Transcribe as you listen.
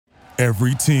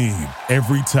Every team,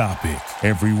 every topic,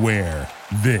 everywhere.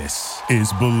 This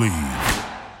is Believe.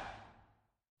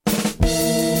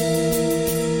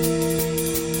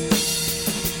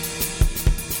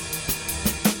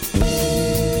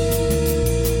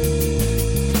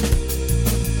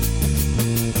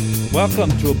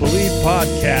 Welcome to a Believe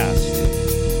podcast.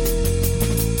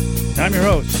 I'm your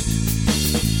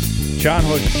host, John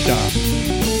Hochstam.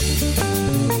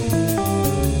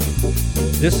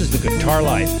 This is the Guitar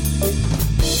Life.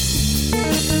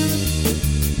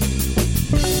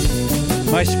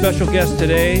 My special guest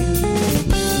today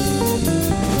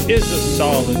is a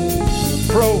solid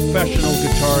professional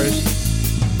guitarist,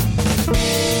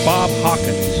 Bob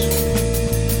Hawkins.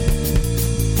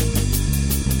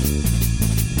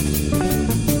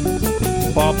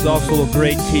 Bob's also a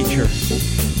great teacher.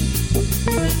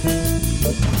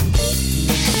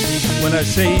 When I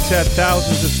say he's had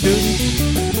thousands of students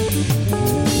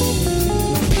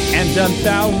and done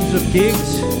thousands of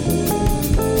gigs,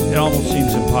 it almost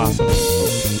seems impossible.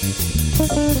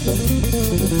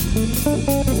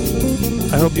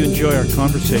 I hope you enjoy our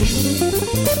conversation.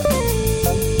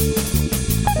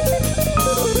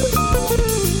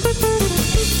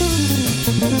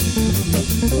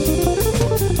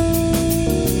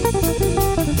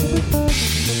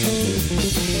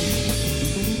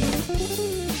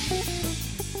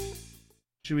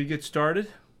 Should we get started?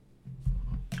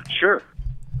 Sure.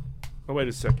 Oh, wait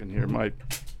a second here. My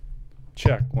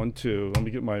check. 1, 2. Let me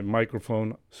get my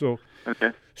microphone.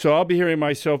 Okay. So I'll be hearing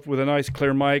myself with a nice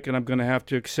clear mic, and I'm going to have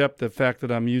to accept the fact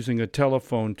that I'm using a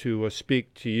telephone to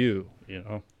speak to you,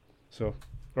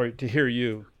 or to hear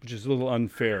you, which is a little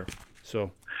unfair.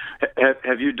 So,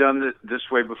 have you done it this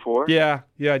way before? Yeah,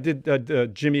 I did a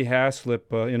Jimmy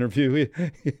Haslip interview.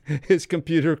 His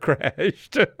computer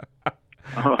crashed.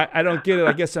 Oh. I don't get it.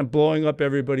 I guess I'm blowing up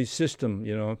everybody's system,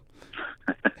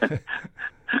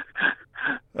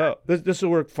 Oh, this will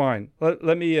work fine.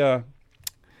 Let me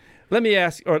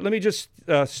just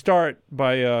start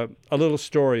by a little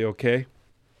story, okay?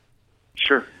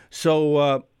 Sure.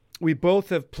 So we both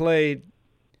have played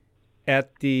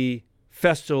at the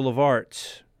Festival of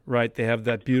Arts, right? They have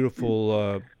that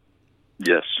beautiful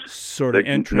yes sort of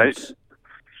entrance.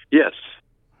 Yes.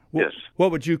 Yes.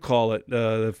 What would you call it?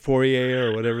 The foyer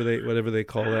or whatever they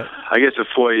call that? I guess a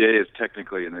foyer is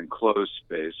technically an enclosed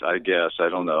space. I guess I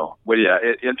don't know. Well, yeah,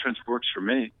 entrance works for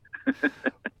me.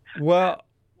 Well,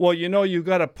 you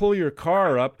got to pull your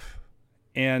car up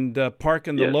and park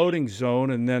in the loading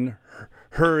zone, and then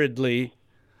hurriedly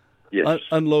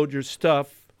unload your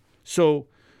stuff. So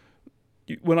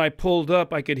when I pulled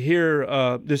up, I could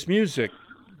hear this music,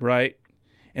 right?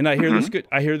 And I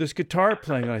hear this guitar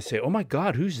playing, and I say, "Oh my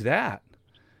God, who's that?"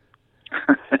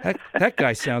 that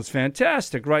guy sounds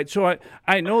fantastic, right? So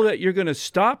I know that you're going to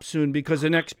stop soon because the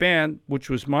next band, which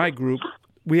was my group,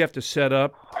 we have to set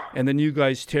up, and then you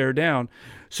guys tear down.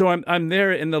 So I'm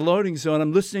there in the loading zone.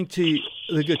 I'm listening to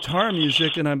the guitar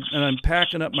music, and I'm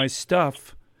packing up my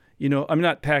stuff. I'm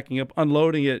not packing up,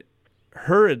 unloading it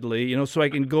hurriedly, so I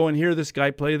can go and hear this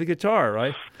guy play the guitar,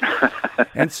 right?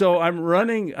 And so I'm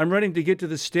running to get to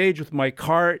the stage with my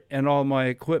cart and all my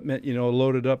equipment,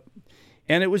 loaded up.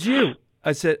 And it was you.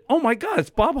 I said, "Oh my God, it's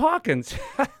Bob Hawkins."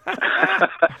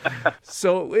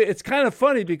 So it's kind of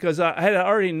funny because I had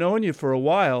already known you for a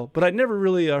while, but I'd never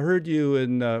really heard you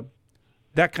in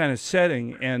that kind of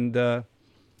setting. And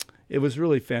it was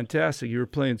really fantastic. You were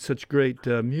playing such great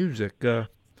music.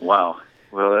 Wow.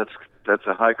 Well, that's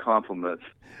a high compliment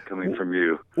coming from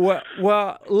you.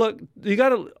 Well, look, you got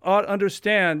to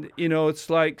understand, it's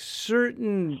like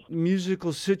certain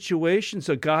musical situations.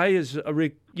 A guy is,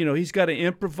 he's got to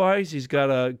improvise. He's got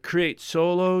to create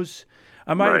solos.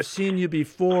 I might have seen you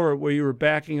before where you were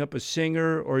backing up a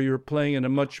singer, or you were playing in a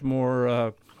much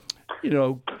more,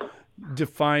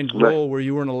 defined role where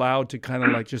you weren't allowed to kind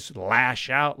of like just lash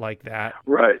out like that.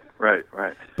 Right.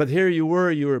 But here you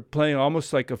were playing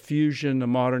almost like a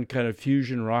modern kind of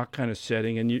fusion rock kind of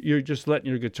setting, and you're just letting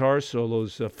your guitar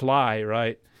solos fly,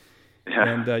 right? Yeah.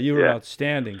 And you were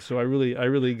outstanding. So I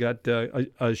really got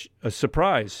a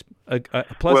surprise, a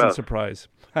pleasant surprise.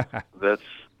 That's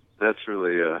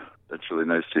really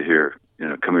nice to hear,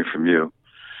 coming from you.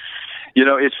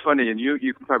 It's funny, and you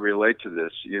can probably relate to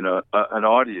this. An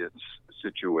audience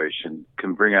situation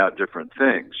can bring out different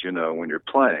things, when you're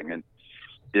playing. And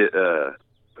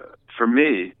for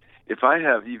me, if I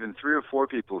have even 3 or 4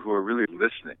 people who are really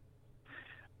listening,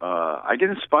 I get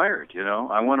inspired.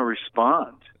 I want to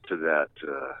respond to that,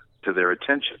 to their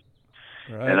attention.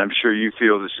 Right. And I'm sure you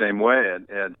feel the same way.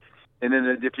 And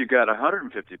then if you got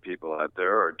 150 people out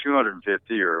there, or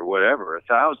 250, or whatever,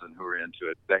 1,000 who are into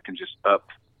it, that can just up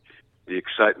the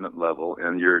excitement level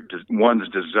and one's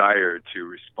desire to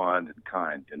respond in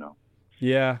kind,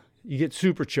 Yeah, you get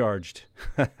supercharged.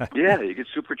 Yeah, you get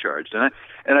supercharged. And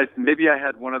I maybe I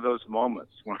had one of those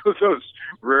moments, one of those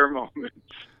rare moments,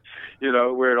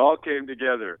 where it all came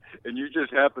together and you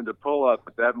just happened to pull up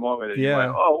at that moment and you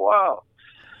went, oh, wow.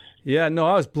 Yeah, no,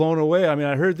 I was blown away. I mean,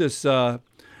 I heard this, I'm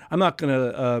not going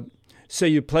to say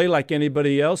you play like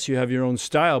anybody else, you have your own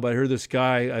style, but I heard this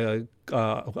guy,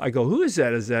 I go, who is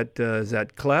that? Is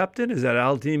that Clapton? Is that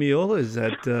Al Di Meola? Is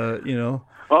that,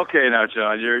 Okay, now,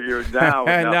 John, you're now.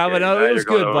 It was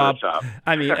good, Bob.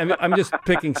 I mean, I'm just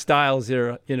picking styles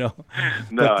here, No,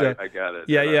 but, I got it.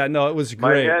 Yeah, no, it was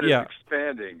great. My head is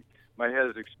expanding. My head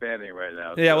is expanding right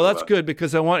now. Yeah, well, that's good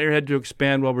because I want your head to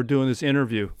expand while we're doing this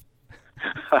interview.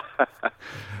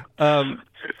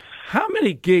 How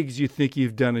many gigs do you think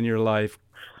you've done in your life?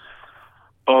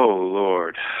 Oh,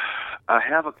 Lord. I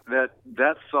have that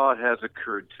thought has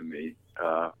occurred to me,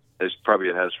 as probably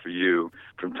it has for you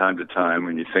from time to time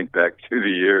when you think back through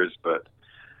the years. But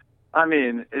I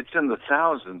mean, it's in the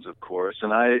thousands, of course,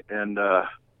 and I don't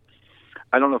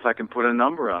know if I can put a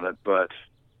number on it, but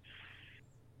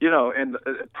and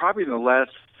probably in the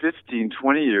last 15,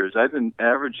 20 years, I've been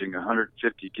averaging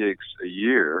 150 gigs a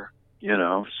year.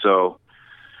 So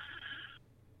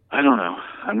I don't know.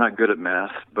 I'm not good at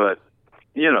math, but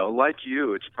like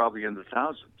you, it's probably in the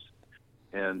thousands,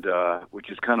 and which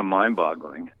is kind of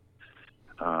mind-boggling.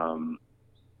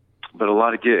 But a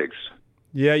lot of gigs.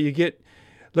 Yeah,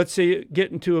 let's say you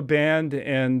get into a band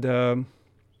and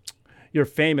you're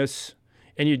famous,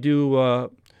 and you do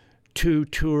 2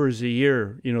 tours a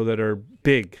year, that are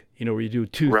big, where you do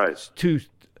two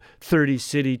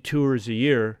 30-city tours a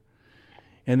year,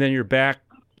 and then you're back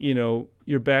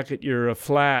at your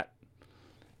flat,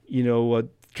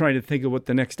 trying to think of what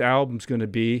the next album's going to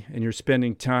be, and you're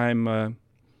spending time,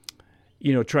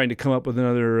 trying to come up with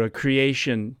another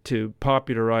creation to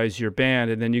popularize your band,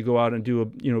 and then you go out and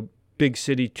do big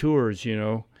city tours,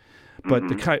 But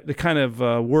the kind of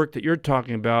work that you're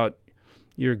talking about,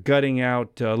 you're gutting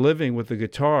out living with the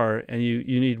guitar, and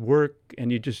you need work,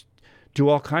 and you just do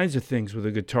all kinds of things with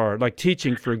a guitar, like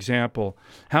teaching, for example.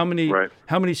 How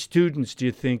many students do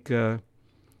you think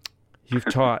you've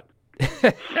taught?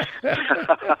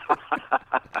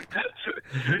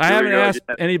 I haven't asked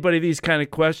anybody these kind of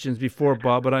questions before,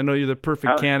 Bob, but I know you're the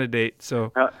perfect candidate.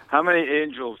 So, how many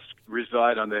angels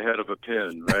reside on the head of a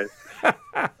pin, right?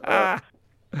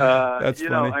 That's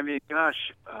funny. I mean,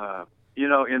 gosh,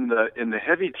 in the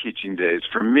heavy teaching days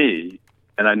for me,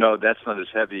 and I know that's not as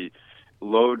heavy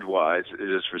load-wise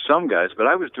it is for some guys, but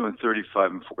I was doing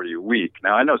 35 and 40 a week.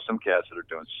 Now I know some cats that are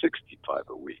doing 65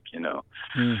 a week.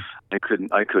 I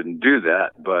couldn't do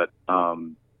that, but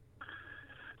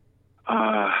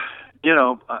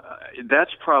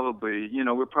that's probably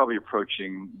we're probably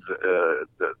approaching the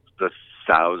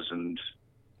 1,000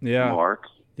 mark.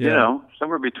 Yeah.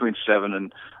 Somewhere between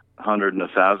 700 and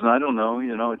 1,000. I don't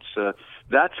know. It's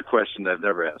that's a question that I've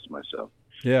never asked myself.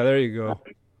 Yeah, there you go.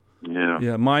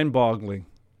 Yeah, mind-boggling.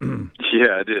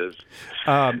 Yeah, it is.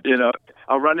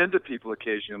 I'll run into people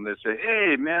occasionally and they say,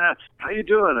 "Hey, man, how you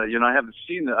doing?" I haven't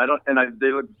seen that.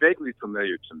 They look vaguely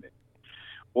familiar to me,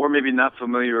 or maybe not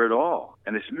familiar at all.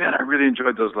 And they say, "Man, I really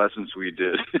enjoyed those lessons we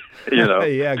did."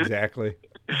 Yeah, exactly.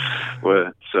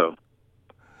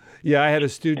 Yeah, I had a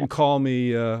student call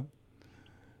me out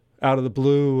of the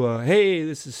blue. Hey,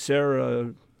 this is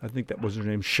Sarah. I think that was her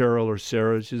name, Cheryl or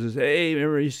Sarah. She says, "Hey,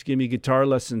 remember you used to give me guitar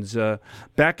lessons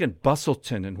back in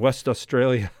Busselton in West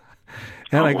Australia."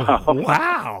 And I go,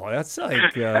 wow, that's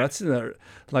that's in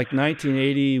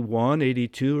 1981,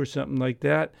 82 or something like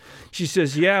that. She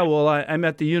says, "Yeah, well, I'm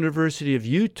at the University of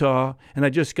Utah, and I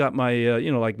just got my,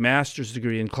 master's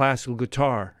degree in classical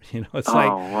guitar." It's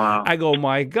wow. I go,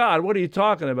 "My God, what are you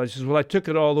talking about?" She says, "Well, I took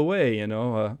it all the way,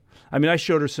 I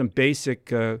showed her some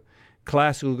basic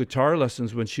classical guitar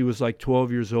lessons when she was like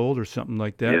 12 years old or something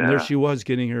like that. Yeah. And there she was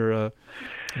getting her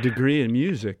degree in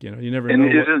music. You never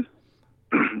know.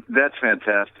 That's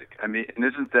fantastic. I mean, and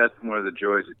isn't that one of the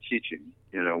joys of teaching,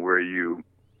 where you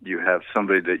have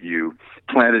somebody that you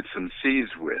planted some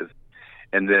seeds with,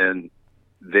 and then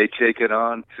they take it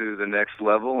on to the next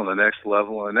level and the next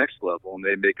level and the next level, and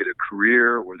they make it a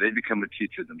career or they become a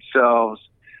teacher themselves.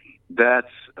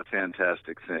 That's a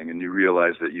fantastic thing, and you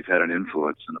realize that you've had an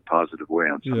influence in a positive way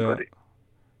on somebody. Yeah.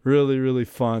 Really, really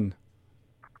fun.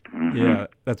 Mm-hmm. Yeah,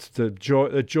 that's the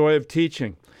joy of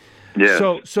teaching. Yeah.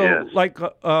 So yes. Like,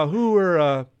 who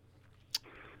were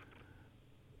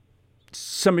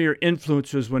some of your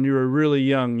influences when you were really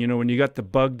young? When you got the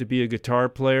bug to be a guitar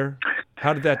player,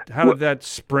 how did that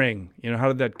spring? How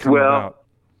did that come about?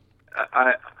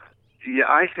 Yeah,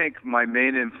 I think my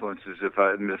main influences,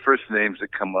 the first names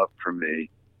that come up for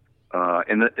me,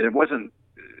 and it wasn't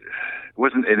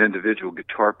an individual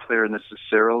guitar player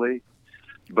necessarily,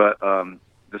 but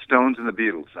the Stones and the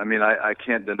Beatles. I mean, I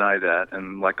can't deny that.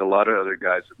 And like a lot of other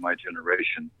guys of my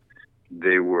generation,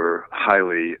 they were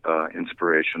highly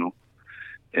inspirational.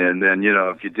 And then,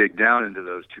 if you dig down into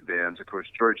those two bands, of course,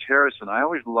 George Harrison, I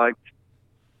always liked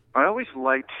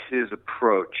his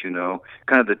approach,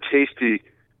 kind of the tasty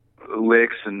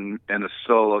licks and a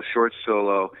short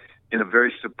solo in a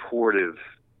very supportive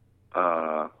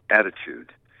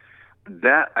attitude.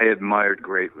 That I admired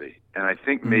greatly. And I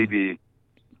think maybe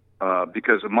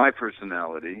because of my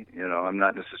personality, I'm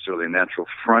not necessarily a natural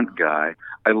front guy.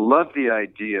 I love the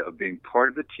idea of being part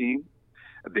of the team,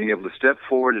 of being able to step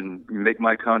forward and make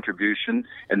my contribution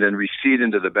and then recede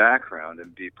into the background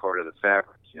and be part of the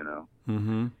fabric,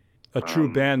 Mm-hmm. A true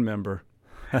band member.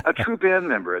 A true band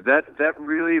member. That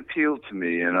really appealed to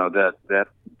me,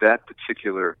 that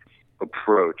particular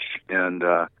approach. And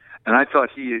I thought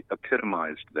he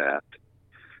epitomized that.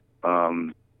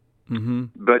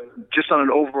 But just on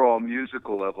an overall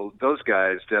musical level, those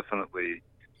guys definitely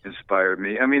inspired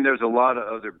me. I mean, there's a lot of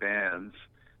other bands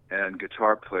and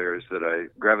guitar players that I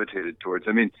gravitated towards.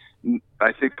 I mean,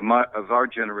 I think of our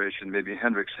generation, maybe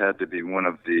Hendrix had to be one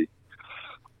of the,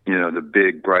 the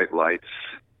big bright lights,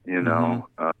 and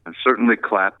certainly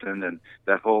Clapton and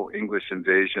that whole English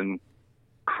Invasion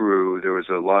crew. There was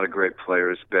a lot of great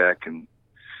players back, and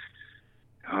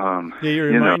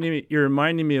you're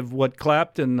reminding me of what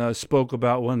Clapton spoke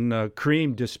about when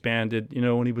Cream disbanded.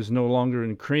 When he was no longer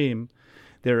in Cream,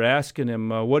 they're asking him,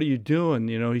 "What are you doing?"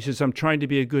 He says, "I'm trying to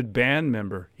be a good band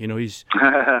member." He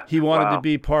wanted to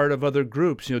be part of other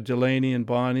groups. Delaney and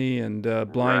Bonnie and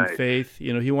Blind Faith.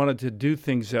 He wanted to do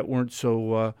things that weren't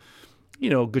so,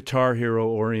 Guitar Hero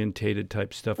orientated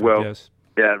type stuff. I guess.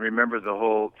 Yeah, remember the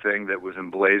whole thing that was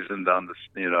emblazoned on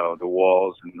the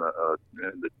walls and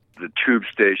the tube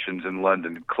stations in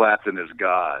London. Clapton is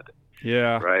God.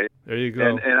 Yeah. Right. There you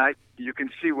go. And you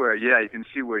can see where he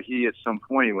at some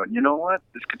point he went, you know what,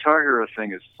 this Guitar Hero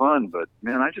thing is fun, but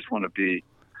man, I just want to be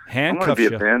handcuffs. I want to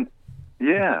be a band.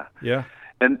 Yeah. Yeah.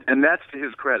 And that's to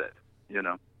his credit.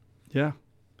 Yeah.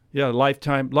 Yeah.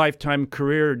 Lifetime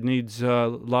career needs a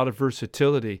lot of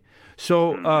versatility.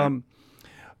 So.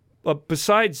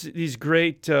 Besides these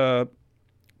great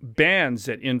bands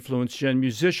that influenced you and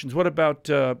musicians, what about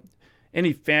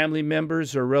any family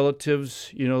members or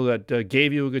relatives, that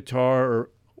gave you a guitar or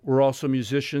were also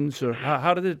musicians? Or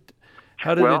how did it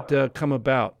come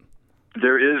about?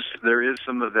 There is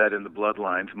some of that in the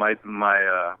bloodlines. My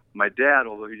dad,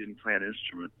 although he didn't play an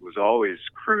instrument, was always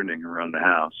crooning around the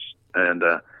house, and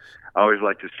I always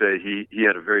like to say he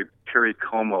had a very Perry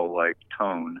Como-like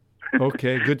tone.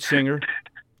 Okay, good singer.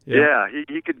 Yeah,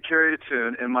 he could carry a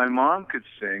tune, and my mom could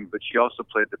sing, but she also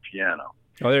played the piano.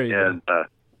 Oh, there you go. And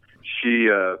she,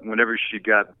 whenever she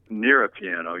got near a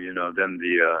piano, then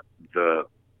the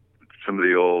some of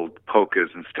the old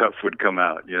polkas and stuff would come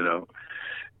out,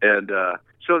 and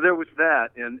so there was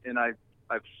that, and I've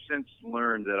since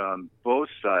learned that on both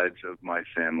sides of my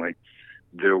family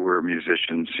there were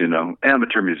musicians,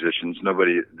 amateur musicians,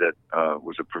 nobody that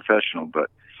was a professional,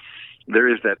 but there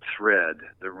is that thread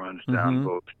that runs down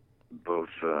both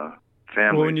families.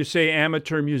 Well, when you say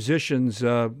amateur musicians,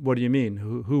 what do you mean?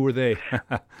 Who were they?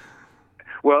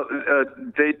 Well,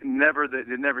 they never did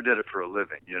it for a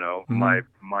living. My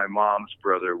mom's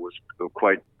brother was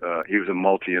he was a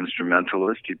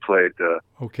multi-instrumentalist. He played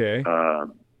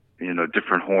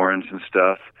different horns and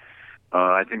stuff.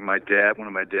 I think one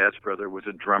of my dad's brother was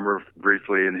a drummer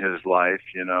briefly in his life,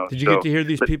 Did you get to hear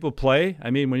these people play?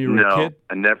 I mean, when you were a kid? No,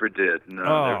 I never did.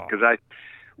 No, because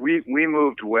we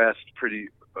moved west pretty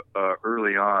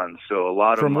early on, so a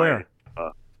lot From of where?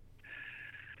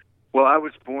 Well, I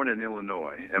was born in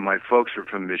Illinois, and my folks are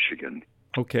from Michigan.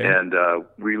 Okay. And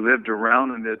we lived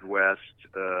around the Midwest.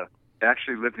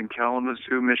 Actually lived in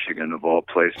Kalamazoo, Michigan, of all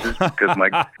places, because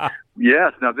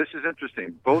yes. Now this is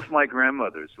interesting. Both my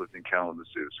grandmothers lived in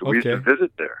Kalamazoo, so we used to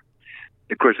visit there.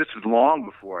 Of course, this was long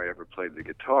before I ever played the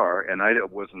guitar, and I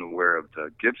wasn't aware of the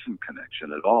Gibson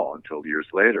connection at all until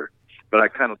years later. But I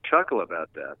kind of chuckle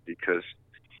about that because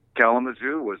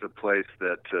Kalamazoo was a place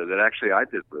that actually I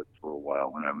did live for a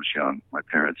while when I was young. My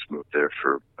parents moved there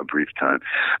for a brief time,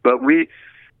 but we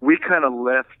kind of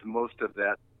left most of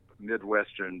that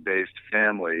Midwestern-based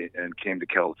family and came to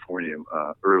California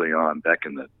early on, back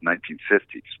in the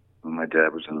 1950s, when my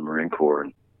dad was in the Marine Corps.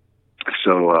 And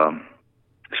so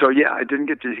yeah, I didn't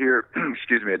get to hear.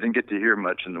 Excuse me, I didn't get to hear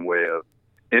much in the way of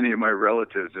any of my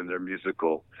relatives in their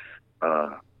musical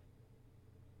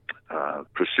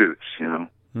pursuits.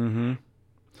 Mm-hmm.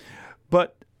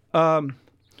 But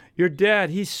your dad,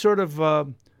 he's sort of a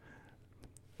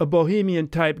bohemian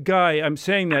type guy. I'm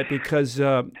saying that because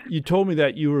you told me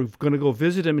that you were going to go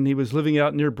visit him, and he was living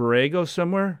out near Borrego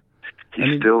somewhere.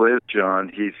 He still is,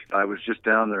 John. I was just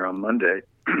down there on Monday.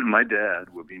 My dad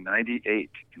will be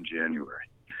 98 in January,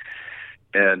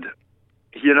 and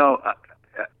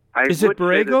is it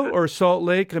Borrego or Salt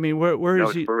Lake? I mean, where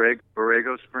is he?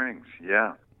 Borrego Springs.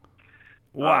 Yeah.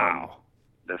 Wow.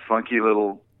 The funky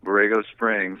little Borrego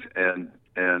Springs, and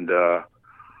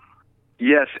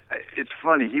yes, it's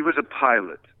funny. He was a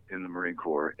pilot in the Marine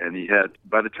Corps, and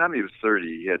by the time he was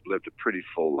 30, he had lived a pretty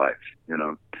full life.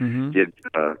 Mm-hmm. He had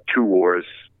 2 wars.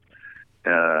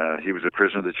 He was a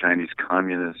prisoner of the Chinese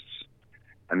communists.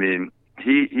 I mean,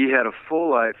 he had a full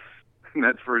life in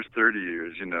that first 30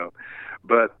 years,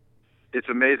 but it's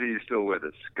amazing he's still with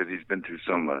us because he's been through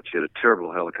so much. He had a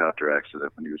terrible helicopter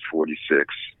accident when he was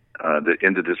 46 that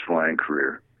ended his flying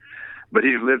career. But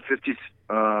he lived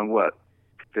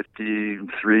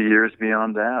 53 years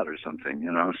beyond that or something,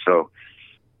 So,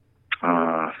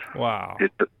 wow,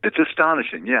 it's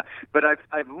astonishing, yeah. But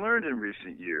I've learned in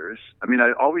recent years. I mean,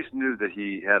 I always knew that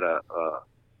he had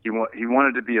he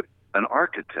wanted to be an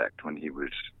architect when he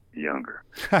was younger.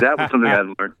 That was something I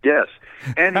learned. Yes,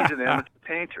 and he's an amateur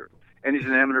painter, and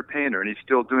he's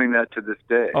still doing that to this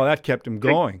day. Oh, that kept him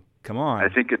going. Come on. I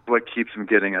think it's what keeps him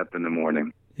getting up in the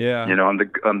morning. Yeah. On the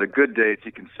good days, he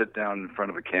can sit down in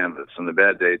front of a canvas. On the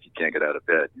bad days, he can't get out of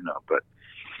bed. But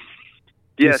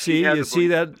yes, you see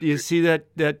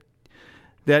that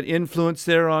influence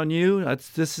there on you.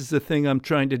 This is the thing I'm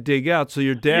trying to dig out. So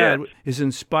your dad is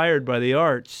inspired by the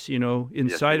arts,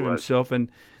 inside of himself, and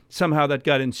somehow that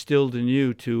got instilled in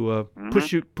you to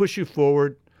push you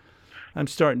forward. I'm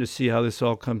starting to see how this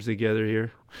all comes together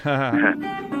here.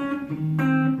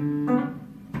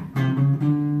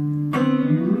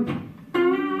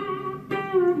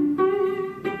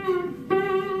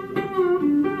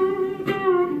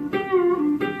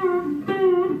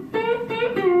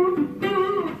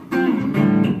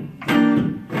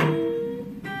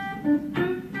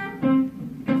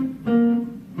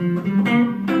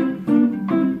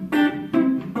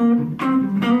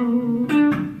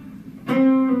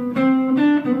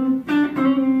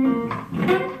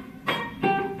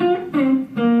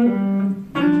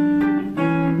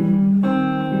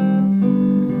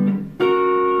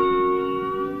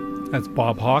 That's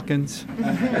Bob Hawkins.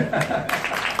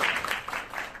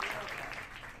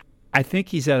 I think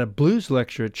he's at a blues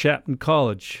lecture at Chapman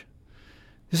College.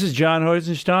 This is John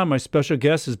Heusenstamm. My special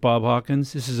guest is Bob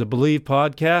Hawkins. This is a Believe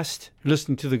podcast. You're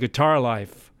listening to The Guitar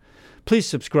Life. Please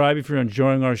subscribe if you're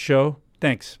enjoying our show.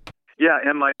 Thanks. Yeah,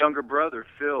 and my younger brother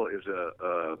Phil is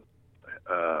a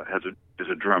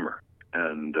drummer,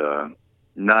 and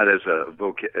not as a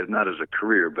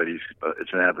career, but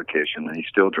it's an avocation, and he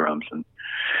still drums, and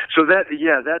so that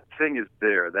thing is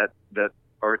there. That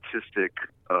artistic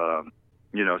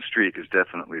streak is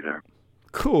definitely there.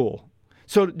 Cool.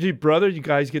 So, you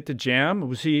guys get to jam?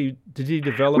 Did he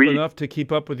develop enough to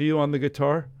keep up with you on the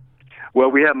guitar? Well,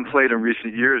 we haven't played in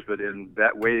recent years, but in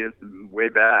that way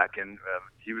back, and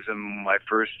he was in my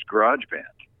first garage band.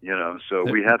 So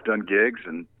we have done gigs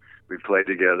and we played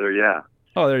together. Yeah.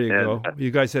 Oh, there you go.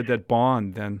 You guys had that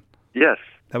bond then. Yes.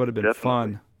 That would have been definitely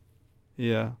fun.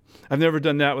 Yeah. I've never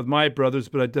done that with my brothers,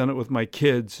 but I've done it with my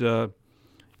kids.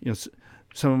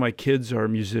 Some of my kids are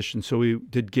musicians, so we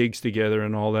did gigs together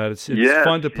and all that. It's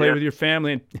fun to play with your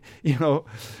family. And,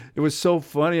 it was so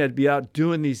funny. I'd be out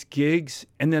doing these gigs,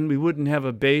 and then we wouldn't have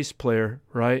a bass player,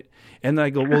 right? And I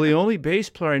go, well, the only bass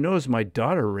player I know is my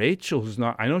daughter, Rachel,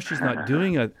 I know she's not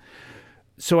doing it.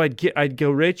 So I'd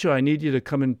go, Rachel, I need you to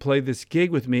come and play this gig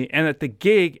with me. And at the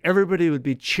gig, everybody would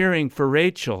be cheering for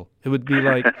Rachel. It would be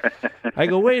like, I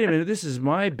go, wait a minute, this is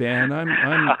my band.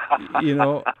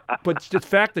 But the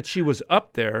fact that she was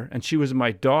up there and she was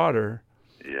my daughter,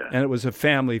 and it was a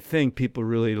family thing, people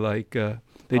really they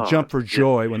jumped for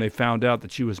joy when they found out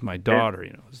that she was my daughter.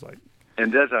 It was like.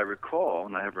 And as I recall,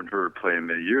 and I haven't heard her play in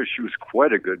many years, she was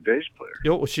quite a good bass player.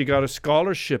 Well, she got a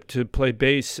scholarship to play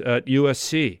bass at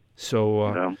USC.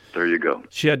 So there you go.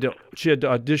 She had to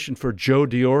audition for Joe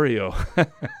DiOrio.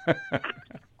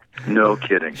 No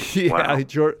kidding. Yeah, wow.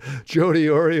 Joe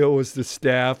DiOrio was the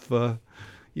staff,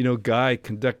 guy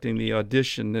conducting the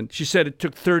audition, and she said it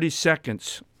took 30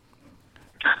 seconds.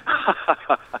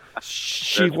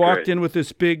 She walked in with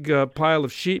this big pile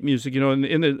of sheet music, in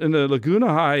the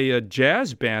Laguna High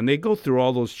jazz band. They go through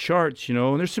all those charts,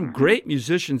 and there's some great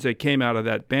musicians that came out of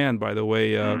that band, by the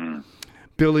way.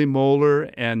 Billy Moeller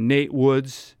and Nate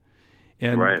Woods,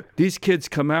 and these kids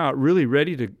come out really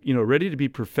ready to be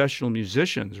professional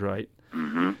musicians, right?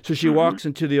 Mm-hmm. So she walks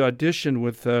into the audition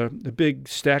with a big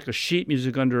stack of sheet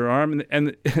music under her arm,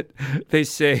 and they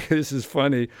say, this is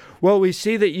funny, well, we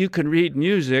see that you can read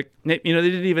music. You know, they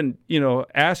didn't even,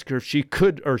 ask her if she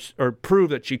could or prove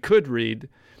that she could read.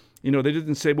 You know, they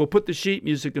didn't say, well, put the sheet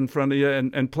music in front of you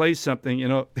and play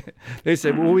something, They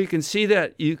said, well, we can see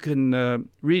that you can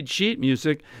read sheet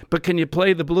music, but can you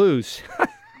play the blues?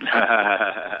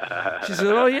 She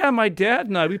said, oh, yeah, my dad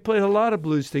and I, we played a lot of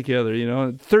blues together,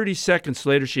 30 seconds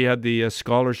later, she had the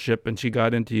scholarship and she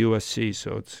got into USC,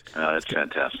 so it's... Oh, that's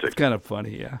fantastic. It's kind of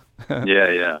funny, yeah.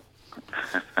 Yeah.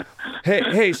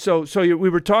 Hey, so we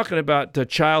were talking about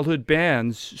childhood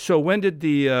bands. So when did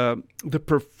the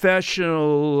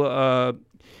professional,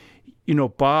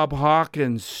 Bob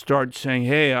Hawkins start saying,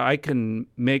 hey, I can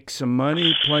make some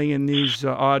money playing in these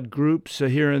odd groups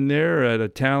here and there at a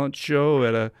talent show,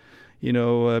 at a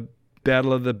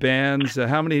Battle of the Bands?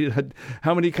 How many kind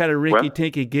of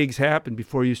rinky-tinky gigs happened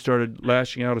before you started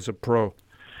lashing out as a pro?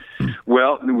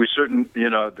 Well,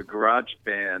 the garage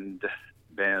bands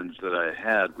that I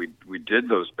had, we did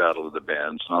those Battle of the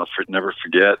Bands, and I'll never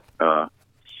forget.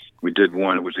 We did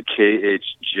one. It was a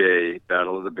KHJ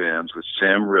Battle of the Bands with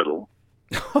Sam Riddle.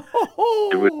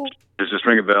 Does this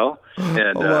ring a bell?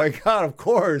 And, oh my God! Of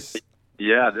course.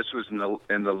 Yeah, this was in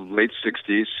the late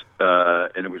 '60s,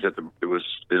 and it was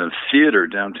in a theater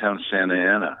downtown Santa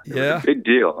Ana. It was a big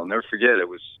deal. I'll never forget. It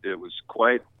was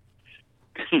quite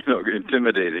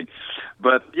intimidating.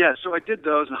 But yeah, so I did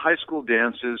those in high school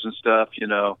dances and stuff,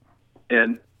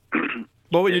 and.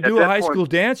 But when you do a high school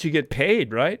dance, you get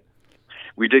paid, right?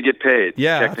 We did get paid.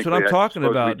 Yeah, that's what I'm talking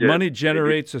about. Money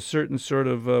generates a certain sort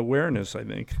of awareness, I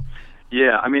think.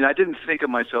 Yeah, I mean, I didn't think of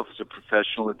myself as a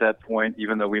professional at that point,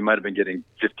 even though we might have been getting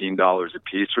 $15 a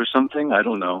piece or something. I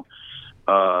don't know.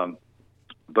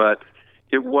 But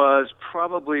it was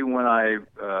probably when I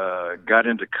got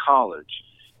into college,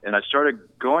 and I started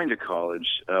going to college.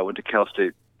 Went to Cal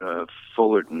State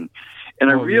Fullerton, and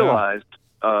I realized,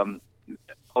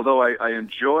 although I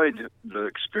enjoyed the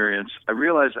experience, I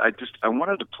realized I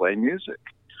wanted to play music,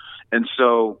 and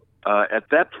so. At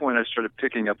that point, I started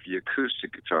picking up the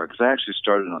acoustic guitar because I actually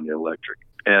started on the electric,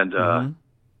 and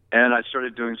I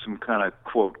started doing some kind of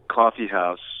quote coffee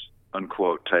house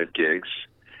unquote type gigs,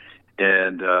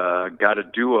 and got a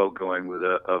duo going with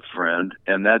a friend,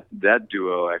 and that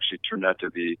duo actually turned out to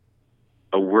be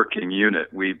a working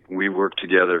unit. We worked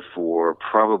together for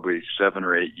probably 7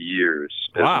 or 8 years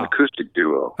as an acoustic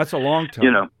duo. That's a long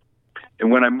time. And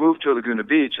when I moved to Laguna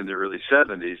Beach in the early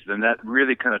 70s, then that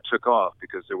really kind of took off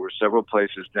because there were several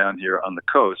places down here on the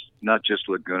coast, not just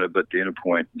Laguna, but Dana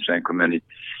Point and San Clemente,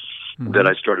 that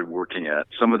I started working at,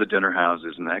 some of the dinner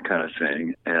houses and that kind of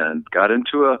thing, and got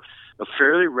into a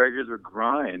fairly regular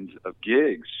grind of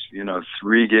gigs,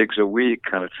 3 gigs a week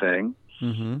kind of thing,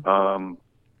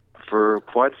 for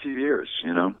quite a few years,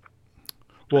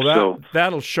 Well,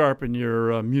 that'll sharpen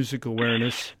your music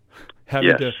awareness,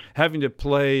 having to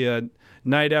play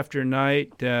night after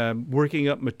night, working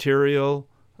up material,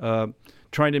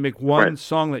 trying to make one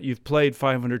song that you've played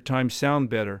 500 times sound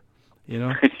better,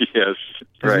 Yes,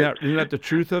 Isn't that the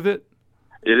truth of it?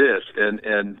 It is,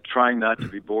 and trying not to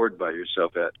be bored by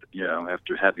yourself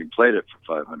after having played it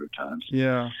for 500 times.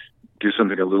 Yeah. Do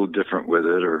something a little different with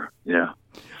it, or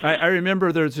I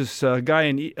remember there's this guy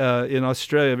in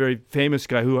Australia, a very famous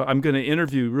guy who I'm going to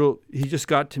interview. He just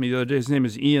got to me the other day. His name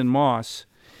is Ian Moss.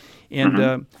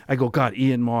 And I go, God,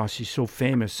 Ian Moss, he's so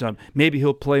famous. Maybe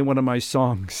he'll play one of my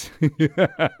songs.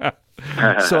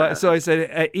 So I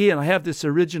said, Ian, I have this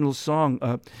original song.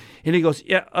 And he goes,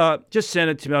 yeah, just send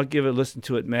it to me. I'll give it a listen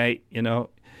to it, mate, And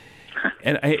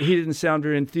he didn't sound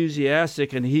very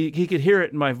enthusiastic, and he could hear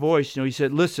it in my voice. He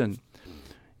said, listen,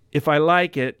 if I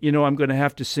like it, I'm going to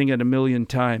have to sing it 1 million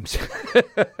times.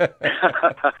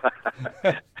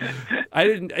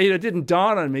 It didn't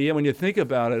dawn on me when you think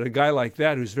about it. A guy like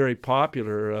that who's very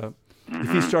popular,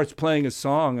 if he starts playing a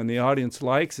song and the audience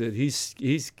likes it,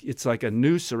 it's like a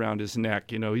noose around his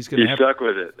neck. He's going to have stuck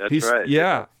with it. That's right.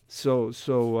 Yeah. So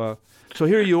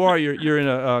here you are. You're in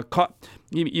a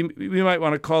we might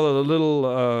want to call it a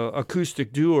little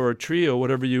acoustic duo or a trio,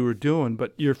 whatever you were doing.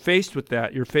 But you're faced with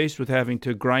that. You're faced with having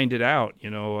to grind it out.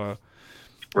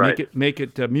 Make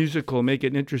it musical, make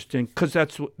it interesting, because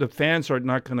that's what the fans are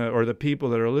not going to, or the people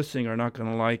that are listening are not going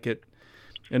to like it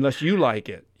unless you like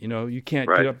it. You can't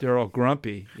get up there all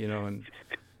grumpy. And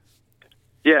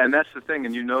yeah, and that's the thing.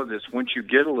 And this, once you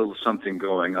get a little something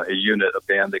going, a unit, a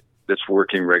band that's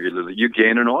working regularly, you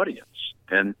gain an audience,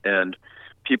 and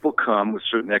people come with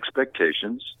certain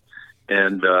expectations,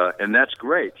 and that's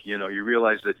great. You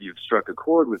realize that you've struck a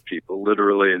chord with people,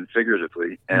 literally and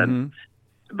figuratively, and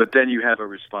but then you have a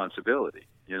responsibility.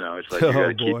 You know, it's like you Oh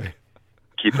got to boy.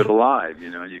 keep it alive. You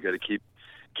know, you got to keep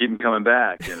them coming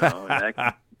back. You know,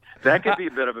 and that can be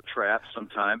a bit of a trap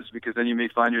sometimes, because then you may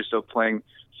find yourself playing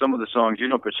some of the songs you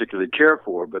don't particularly care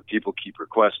for, but people keep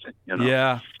requesting. You know?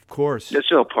 Yeah, of course. It's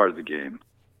still part of the game.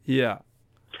 Yeah.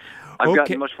 I've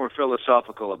gotten much more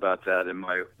philosophical about that in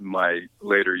my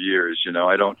later years. You know,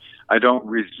 I don't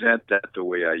resent that the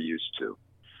way I used to.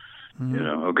 Mm-hmm. You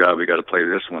know, oh God, we got to play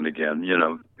this one again. You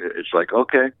know, it's like,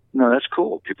 okay, no, that's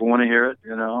cool. People want to hear it,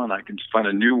 you know, and I can find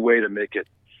a new way to make it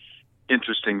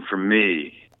interesting for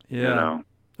me. Yeah. You know?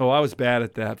 Oh, I was bad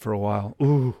at that for a while.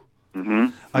 Ooh. Mm-hmm.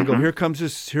 I go, here comes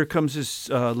this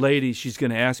lady. She's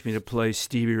going to ask me to play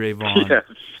Stevie Ray Vaughan. Yes.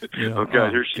 You know, oh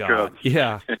God, here she comes.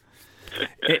 Yeah.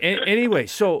 Anyway,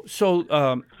 so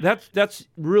that's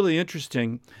really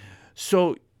interesting.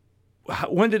 So,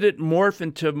 when did it morph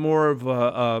into more of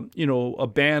a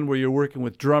band where you're working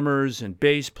with drummers and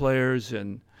bass players,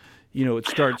 and it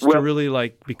starts to really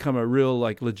like become a real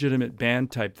like legitimate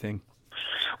band type thing?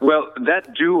 Well,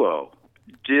 that duo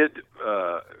did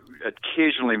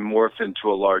occasionally morph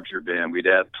into a larger band. We'd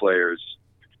add players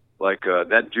like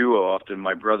that duo. Often,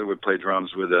 my brother would play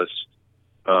drums with us.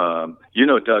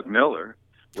 Doug Miller.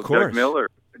 Of course. Doug Miller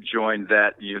joined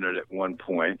that unit at one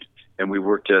point, and we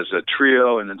worked as a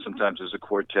trio and then sometimes as a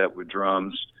quartet with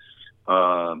drums.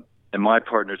 And my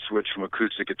partner switched from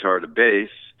acoustic guitar to bass.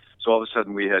 So all of a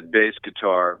sudden we had bass,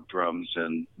 guitar, drums,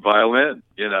 and violin,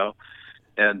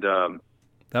 And that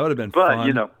would have been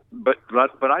fun. But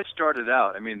I started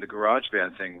out, I mean, the garage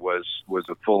band thing was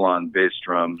a full-on bass,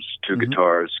 drums, two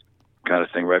guitars kind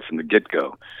of thing right from the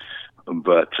get-go.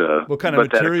 But what kind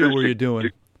of material were you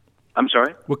doing? I'm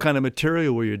sorry? What kind of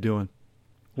material were you doing?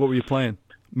 What were you playing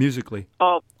musically?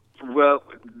 Oh, well,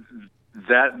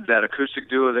 that acoustic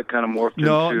duo that kind of morphed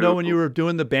into... No, when you were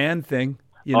doing the band thing,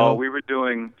 we were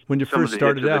doing... When you first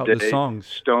started out, the songs.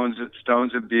 Stones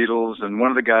and Beatles, and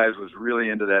one of the guys was really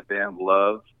into that band,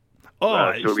 Love. Oh,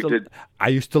 I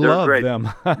used to love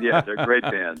them. Yeah, they're a great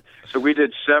band. So we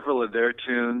did several of their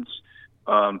tunes.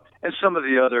 And some of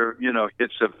the other,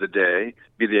 hits of the day,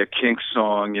 be they a Kinks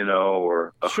song,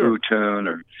 or a Who tune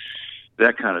or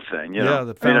that kind of thing. Yeah,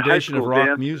 the foundation of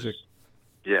rock music.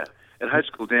 Yeah. At high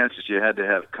school dances, you had to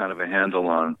have kind of a handle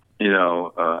on,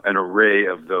 an array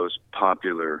of those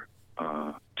popular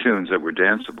tunes that were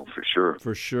danceable for sure.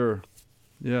 For sure.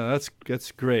 Yeah,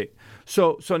 that's great.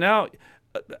 So now,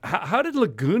 how did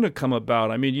Laguna come about?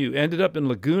 I mean, you ended up in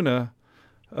Laguna.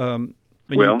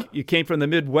 You came from the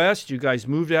Midwest. You guys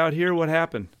moved out here. What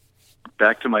happened?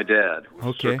 Back to my dad.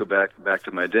 Okay. Circle back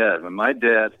to my dad. When my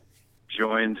dad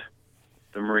joined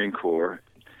the Marine Corps,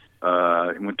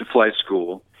 he went to flight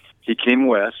school. He came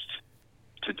west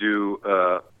to do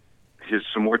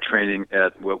some more training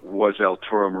at what was El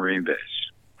Toro Marine Base.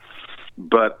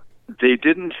 But they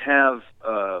didn't have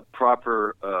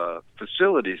proper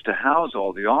facilities to house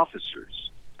all the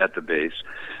officers at the base.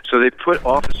 So they put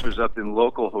officers up in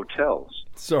local hotels.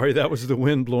 Sorry, that was the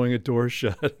wind blowing a door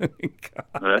shut.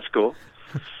 That's cool.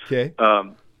 Okay.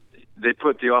 They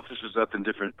put the officers up in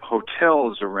different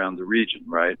hotels around the region,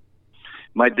 right?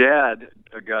 My dad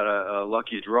got a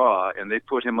lucky draw, and they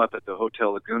put him up at the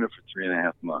Hotel Laguna for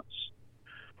 3.5 months.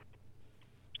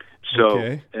 So,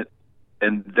 okay.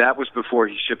 And that was before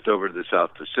he shipped over to the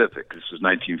South Pacific. This was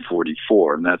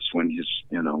 1944, and that's when his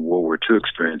World War II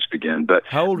experience began. But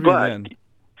how old were you then?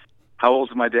 How old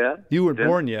was my dad? You weren't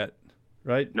born yet,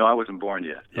 right? No, I wasn't born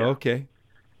yet. Yeah. Okay.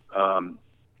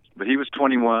 But he was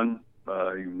 21,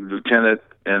 lieutenant,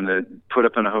 and put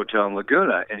up in a hotel in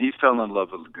Laguna, and he fell in love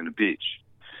with Laguna Beach.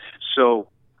 So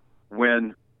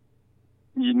when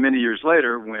many years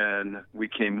later, when we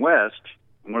came west,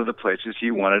 one of the places he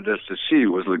wanted us to see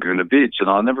was Laguna Beach. And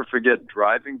I'll never forget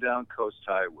driving down Coast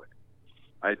Highway.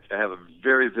 I have a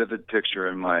very vivid picture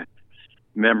in my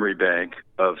memory bank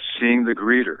of seeing the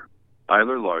greeter,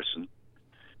 Eiler Larson,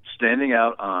 standing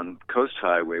out on Coast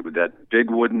Highway with that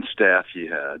big wooden staff he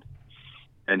had.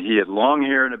 And he had long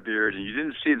hair and a beard, and you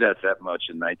didn't see that much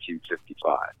in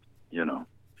 1955,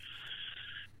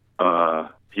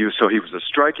 He was a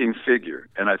striking figure,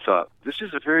 and I thought, this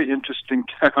is a very interesting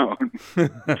town.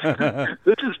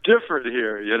 This is different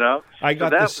here, I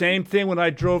got the same thing when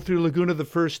I drove through Laguna the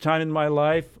first time in my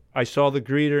life. I saw the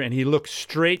greeter, and he looked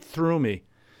straight through me.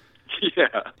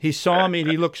 Yeah. He saw me, and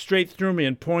he looked straight through me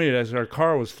and pointed as our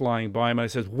car was flying by him. I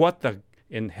said, what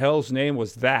in hell's name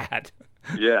was that?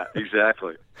 Yeah,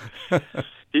 exactly.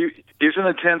 He's an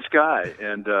intense guy,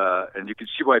 and you can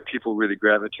see why people really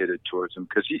gravitated towards him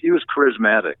because he was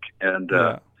charismatic, and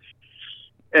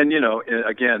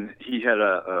again, he had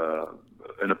a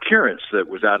an appearance that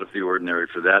was out of the ordinary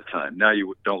for that time. Now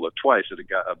you don't look twice at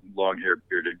a long-haired,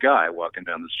 bearded guy walking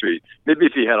down the street. Maybe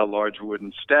if he had a large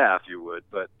wooden staff, you would,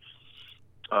 but...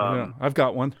 yeah, I've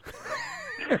got one.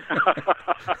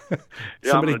 Yeah,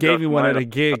 Somebody gave me one at a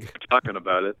gig. Talking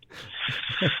about it.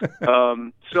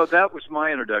 So that was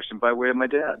my introduction by way of my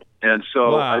dad. And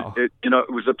so, wow. It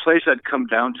was a place I'd come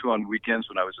down to on weekends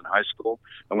when I was in high school.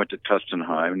 I went to Tustin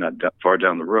High, not far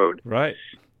down the road. Right.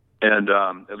 And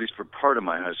at least for part of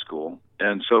my high school.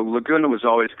 And so Laguna was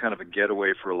always kind of a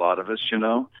getaway for a lot of us,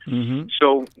 Mm-hmm.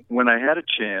 So when I had a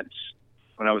chance,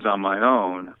 when I was on my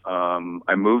own,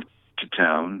 I moved to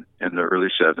town in the early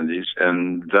 70s,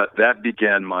 and that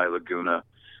began my Laguna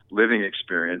living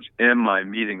experience and my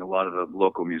meeting a lot of the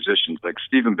local musicians like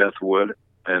Stephen Beth Wood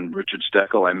and Richard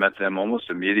Steckel. I met them almost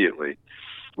immediately.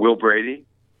 Will Brady,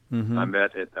 Mm-hmm. I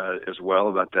met as well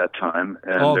about that time.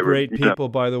 And all they great were, people,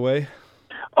 by the way.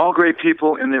 All great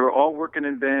people, and they were all working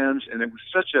in bands, and it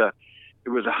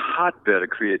was a hotbed of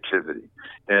creativity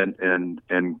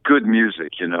and good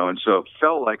music, and so it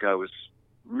felt like I was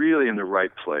really in the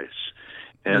right place.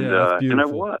 And and I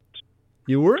was.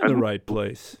 You were in the right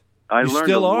place. I you learned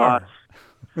still a are. lot.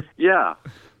 Yeah,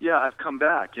 I've come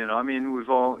back. I mean,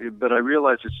 but I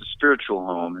realize it's a spiritual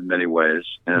home in many ways,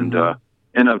 and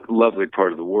in a lovely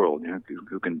part of the world.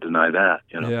 Who can deny that?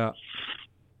 Yeah,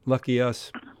 lucky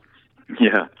us.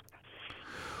 Yeah.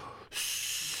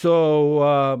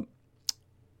 So,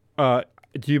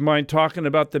 do you mind talking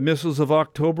about the Missiles of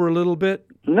October a little bit?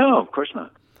 No, of course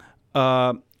not.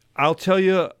 I'll tell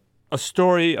you a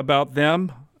story about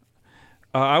them.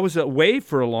 I was away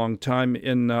for a long time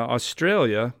in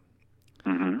Australia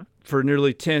for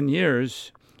nearly 10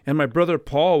 years, and my brother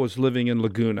Paul was living in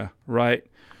Laguna, right?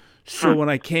 So when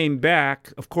I came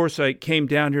back, of course, I came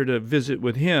down here to visit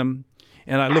with him,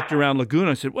 and I looked around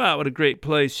Laguna and said, wow, what a great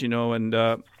place, and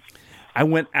I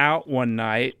went out one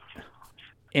night,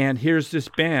 and here's this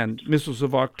band, Missiles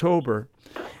of October,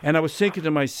 and I was thinking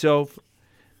to myself,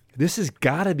 this has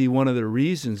got to be one of the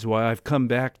reasons why I've come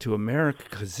back to America,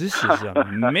 because this is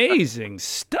amazing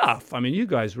stuff. I mean, you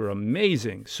guys were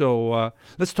amazing. So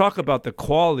let's talk about the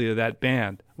quality of that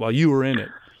band while you were in it,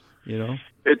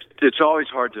 It's always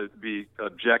hard to be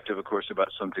objective, of course,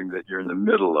 about something that you're in the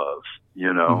middle of,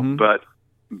 Mm-hmm.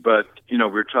 But we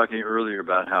were talking earlier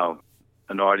about how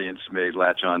an audience may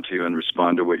latch onto you and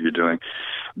respond to what you're doing.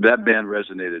 That band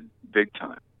resonated big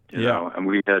time, you know, and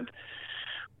we had...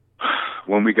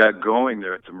 When we got going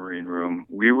there at the Marine Room,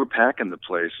 we were packing the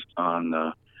place on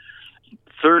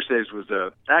Thursdays.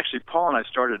 Actually, Paul and I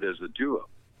started as a duo.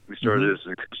 We started as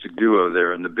an acoustic duo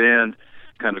there, and the band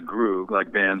kind of grew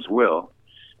like bands will.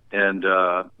 And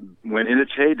when in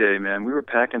its heyday, man, we were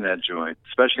packing that joint,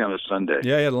 especially on a Sunday.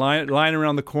 Yeah, you had line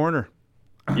around the corner.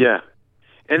 Yeah,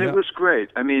 and it was great.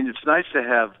 I mean, it's nice to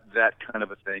have that kind of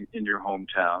a thing in your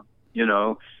hometown,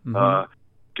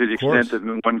 to the extent that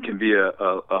one can be a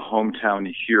hometown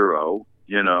hero,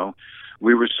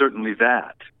 we were certainly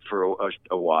that for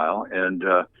a while, and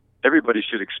everybody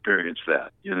should experience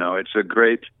that. It's a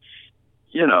great,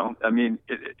 I mean,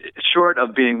 short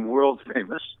of being world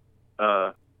famous,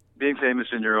 being famous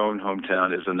in your own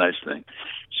hometown is a nice thing.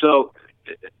 So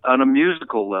on a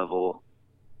musical level,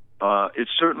 it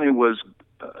certainly was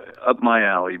up my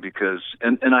alley because,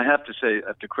 and I have to say, I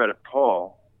have to credit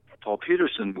Paul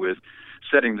Peterson with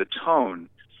setting the tone,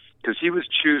 because he was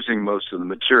choosing most of the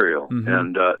material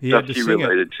and stuff he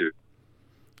related to.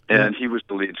 And he was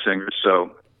the lead singer,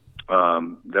 so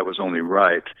that was only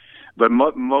right. But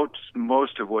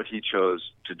most of what he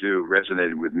chose to do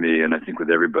resonated with me, and I think with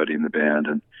everybody in the band.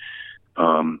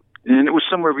 And it was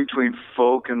somewhere between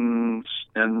folk and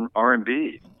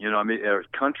R&B, or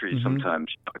country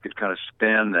sometimes. I could kind of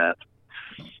span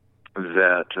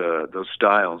those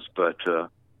styles, but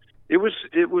it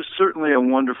was certainly a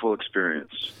wonderful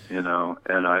experience, and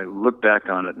I look back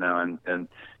on it now, and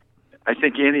I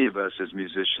think any of us as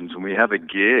musicians, when we have a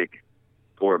gig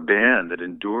or a band that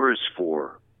endures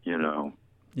for, 8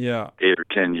 or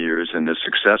 10 years and is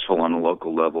successful on a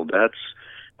local level,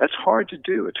 that's hard to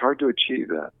do. It's hard to achieve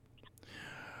that.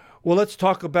 Well, let's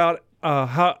talk about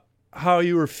how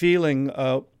you were feeling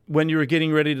when you were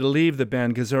getting ready to leave the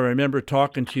band, because I remember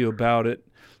talking to you about it.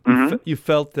 You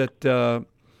felt that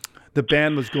the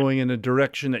band was going in a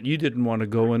direction that you didn't want to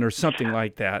go in, or something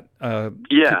like that. Could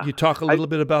you talk a little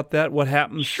bit about that? What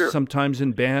happens sometimes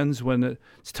in bands when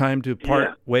it's time to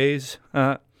part ways?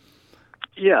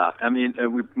 Yeah, I mean,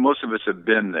 most of us have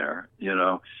been there,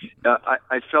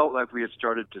 I felt like we had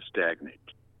started to stagnate.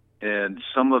 And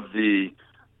some of the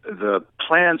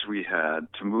plans we had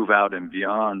to move out and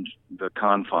beyond the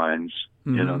confines,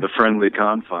 the friendly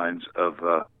confines of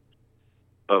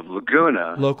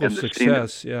Laguna. Local and the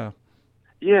success, yeah.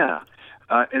 Yeah.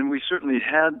 And we certainly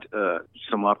had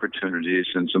some opportunities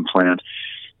and some plans.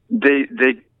 They,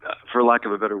 for lack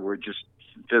of a better word, just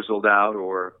fizzled out,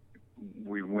 or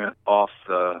we went off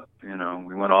the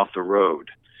road.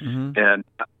 Mm-hmm. And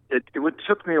it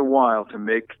took me a while to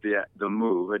make the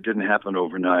move. It didn't happen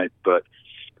overnight, but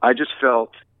I just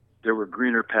felt there were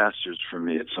greener pastures for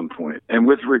me at some point. And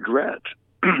with regret,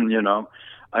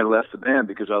 I left the band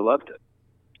because I loved it,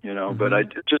 Mm-hmm. but I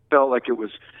just felt like it was,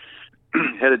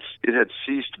 it had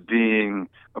ceased being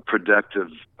a productive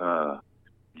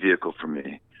vehicle for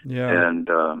me. Yeah. And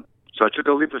so I took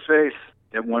a leap of faith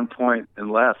at one point and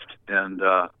left. And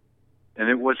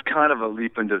it was kind of a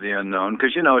leap into the unknown,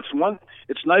 because,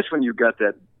 it's nice when you've got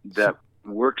that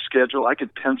work schedule. I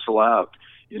could pencil out,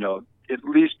 at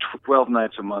least 12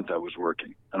 nights a month I was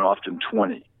working, and often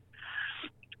 20.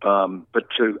 But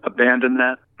to abandon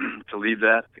that, to leave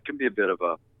that, it can be a bit of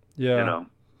a,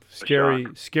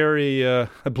 scary a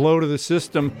blow to the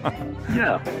system.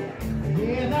 Yeah.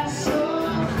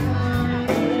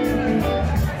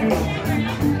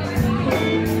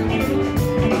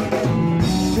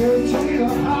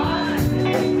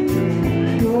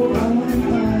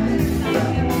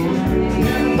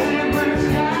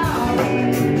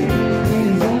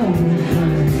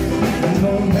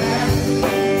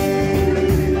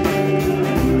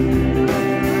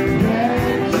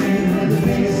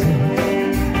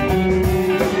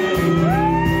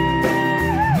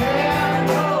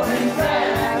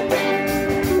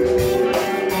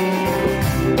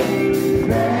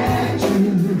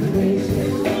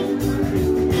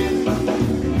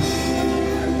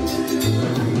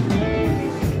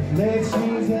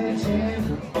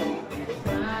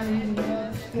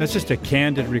 That's just a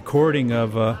candid recording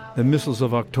of the Missiles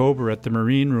of October at the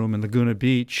Marine Room in Laguna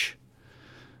Beach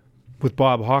with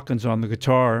Bob Hawkins on the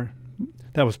guitar.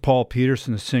 That was Paul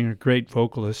Peterson, the singer, great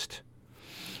vocalist.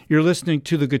 You're listening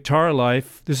to The Guitar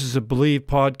Life. This is a Believe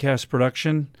podcast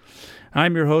production.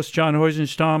 I'm your host, John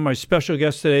Heusenstamm. My special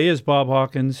guest today is Bob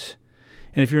Hawkins.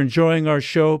 And if you're enjoying our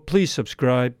show, please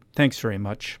subscribe. Thanks very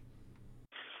much.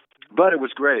 But it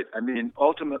was great. I mean,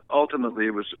 ultimately,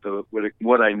 it was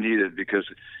what I needed, because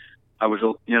I was,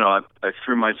 I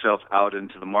threw myself out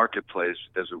into the marketplace,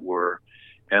 as it were,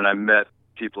 and I met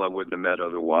people I wouldn't have met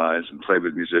otherwise, and played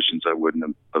with musicians I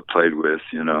wouldn't have played with,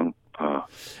 So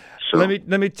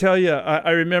let me tell you,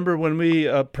 I remember when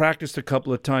we practiced a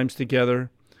couple of times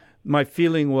together. My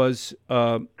feeling was,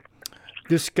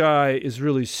 this guy is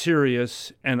really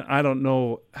serious, and I don't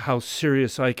know how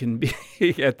serious I can be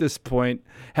at this point,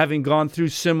 having gone through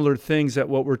similar things at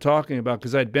what we're talking about,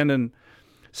 because I'd been in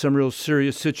some real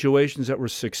serious situations that were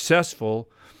successful,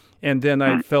 and then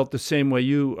I felt the same way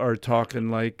you are talking,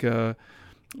 like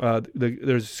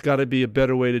there's got to be a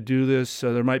better way to do this.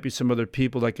 There might be some other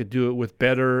people that could do it with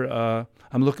better.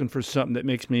 I'm looking for something that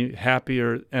makes me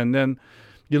happier, and then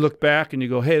you look back and you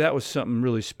go, hey, that was something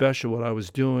really special, what I was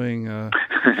doing. Yeah.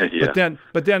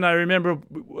 But then I remember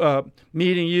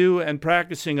meeting you and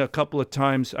practicing a couple of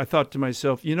times. I thought to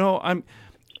myself,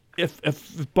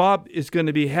 if Bob is going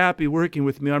to be happy working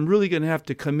with me, I'm really going to have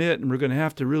to commit, and we're going to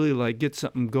have to really get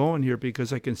something going here,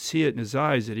 because I can see it in his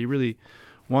eyes that he really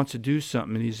wants to do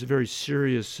something, and he's a very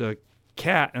serious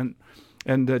cat,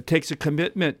 and takes a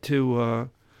commitment to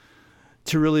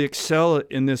really excel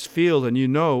in this field, and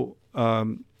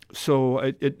so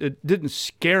it didn't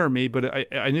scare me, but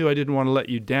I knew I didn't want to let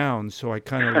you down. So I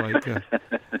kind of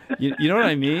you know what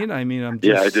I mean? I mean, I'm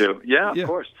just... Yeah, I do. Yeah, of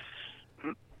course.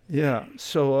 Yeah.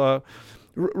 So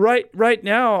right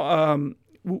now,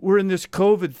 we're in this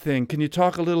COVID thing. Can you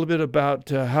talk a little bit about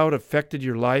how it affected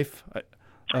your life?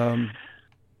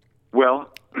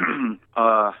 Well,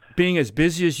 being as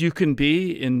busy as you can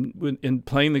be in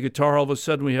playing the guitar, all of a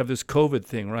sudden we have this COVID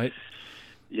thing, right?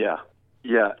 Yeah.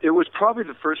 Yeah, it was probably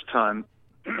the first time,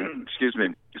 excuse me,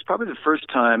 it's probably the first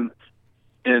time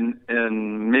in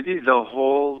maybe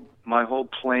my whole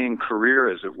playing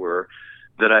career, as it were,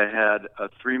 that I had a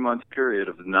 3-month period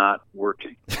of not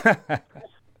working.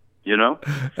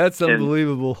 That's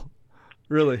unbelievable.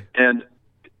 Really. And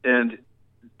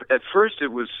at first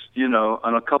it was,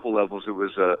 on a couple levels, it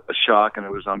was a shock, and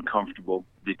it was uncomfortable,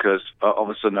 because all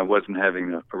of a sudden I wasn't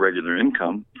having a regular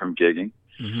income from gigging.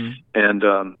 Mm-hmm.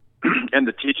 And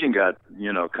the teaching got,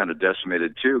 kind of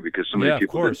decimated too, because so many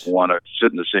people didn't want to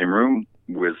sit in the same room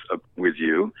with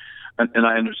you, and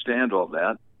I understand all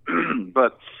that.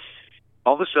 But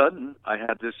all of a sudden, I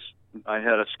had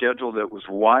a schedule that was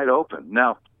wide open.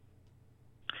 Now,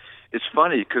 it's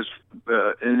funny because,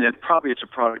 and it's a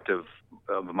product of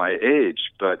my age,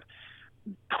 but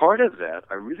part of that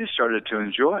I really started to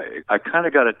enjoy. I kind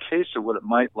of got a taste of what it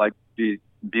might be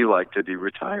like to be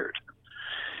retired.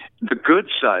 The good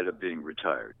side of being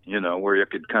retired, where you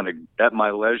could kind of, at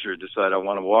my leisure, decide I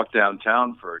want to walk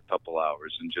downtown for a couple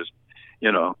hours and just,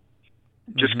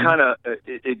 kind of,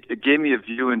 it gave me a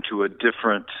view into a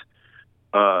different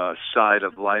side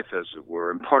of life, as it were,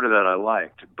 and part of that I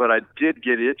liked. But I did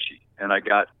get itchy, and I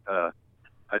got to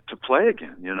play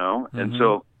again, and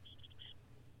so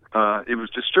it was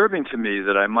disturbing to me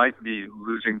that I might be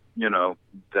losing,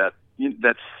 that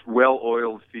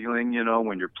well-oiled feeling,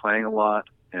 when you're playing a lot.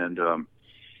 And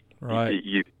right.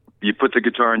 you put the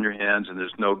guitar in your hands, and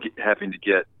there's no having to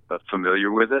get familiar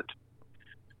with it.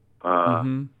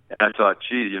 And I thought,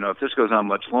 gee, if this goes on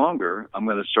much longer, I'm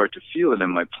going to start to feel it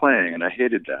in my playing, and I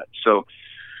hated that. So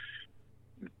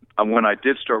when I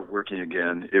did start working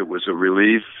again, it was a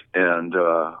relief, and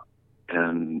I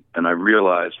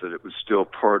realized that it was still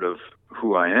part of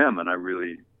who I am, and I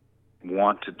really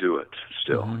want to do it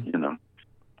still.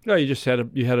 No, you just had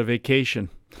a vacation.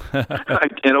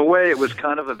 In a way, it was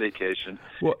kind of a vacation,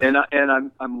 well, and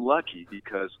I'm lucky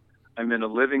because I'm in a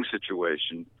living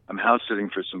situation. I'm house sitting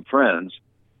for some friends,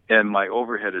 and my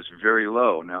overhead is very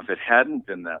low. Now, if it hadn't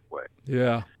been that way,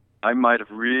 yeah, I might have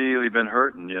really been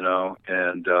hurting,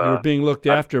 And you were being looked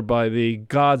after by the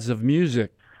gods of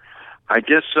music. I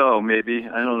guess so. Maybe,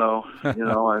 I don't know.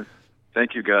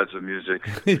 Thank you, gods of music.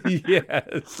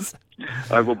 Yes.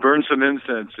 I will burn some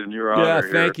incense in your honor. Yeah,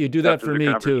 thank you. Do that for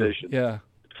me too. Yeah.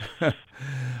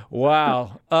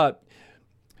 Wow.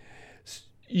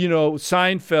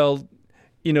 Seinfeld,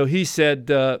 he said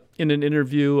in an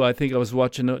interview, I think I was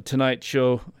watching a Tonight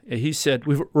Show, he said,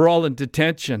 we're all in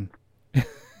detention.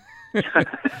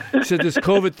 He said this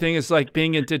COVID thing is like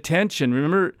being in detention.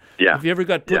 Remember, if you ever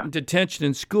got put in detention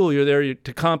in school, you're there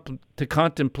to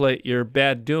contemplate your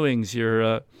bad doings,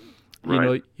 your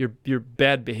your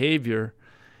bad behavior,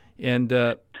 and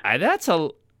that's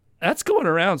going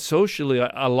around socially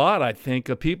a lot. I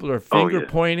think people are finger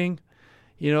pointing.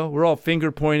 We're all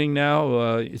finger pointing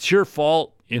now. It's your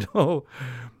fault. You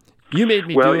made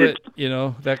me do it.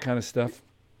 That kind of stuff.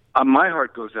 My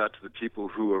heart goes out to the people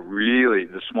who are really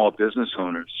the small business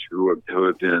owners who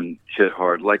have been hit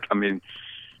hard.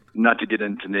 Not to get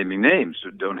into naming names,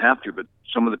 so don't have to, but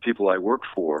some of the people I work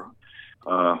for, who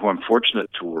I'm fortunate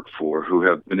to work for, who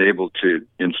have been able to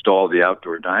install the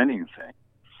outdoor dining thing,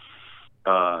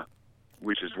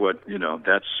 which is what,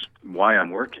 that's why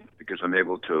I'm working, because I'm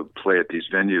able to play at these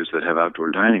venues that have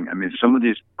outdoor dining. Some of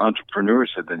these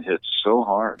entrepreneurs have been hit so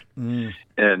hard, and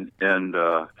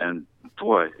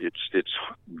boy,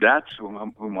 that's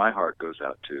who my heart goes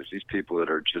out to, is these people that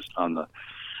are just on the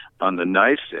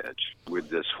nice edge with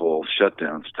this whole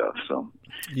shutdown stuff. So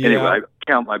anyway,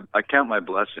 I count my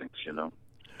blessings,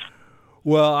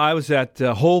 Well, I was at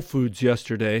Whole Foods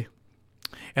yesterday,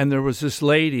 and there was this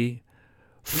lady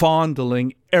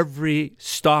fondling every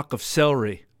stalk of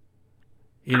celery,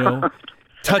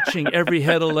 touching every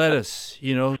head of lettuce,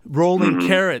 rolling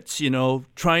carrots,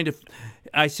 trying to.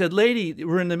 I said, lady,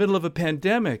 we're in the middle of a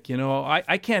pandemic.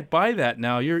 I can't buy that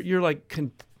now. You're like.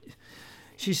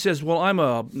 She says, well, I'm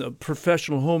a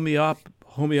professional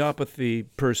homeopathy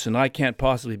person. I can't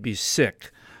possibly be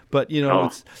sick. But,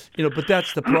 but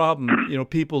that's the problem.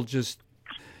 People just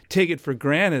take it for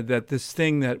granted that this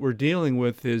thing that we're dealing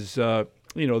with is, they're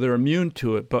immune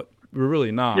to it, but we're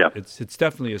really not. Yeah. It's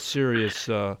definitely a serious,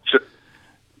 So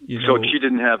she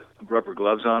didn't have rubber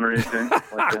gloves on or anything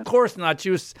like that? Of course not. She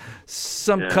was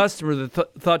some customer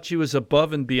that thought she was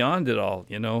above and beyond it all,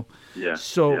 Yeah.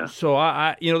 So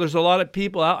I there's a lot of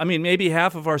people out. Maybe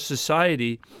half of our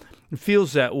society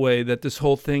feels that way, that this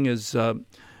whole thing is,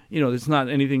 it's not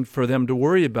anything for them to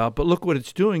worry about. But look what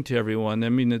it's doing to everyone.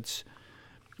 It's,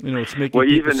 it's making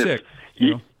people sick.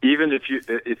 Even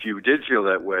if you did feel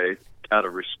that way out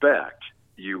of respect,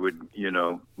 you would,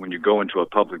 when you go into a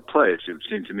public place, it would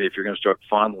seem to me if you're going to start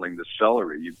fondling the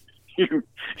celery, you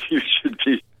should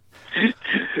be,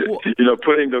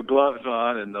 putting the gloves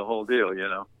on and the whole deal,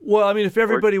 Well, if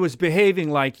everybody was behaving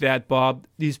like that, Bob,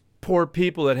 these poor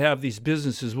people that have these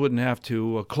businesses wouldn't have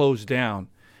to close down.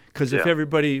 Because if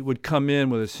everybody would come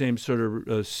in with the same sort of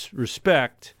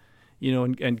respect,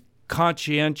 and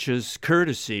conscientious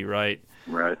courtesy, right?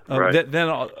 Right.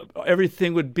 Then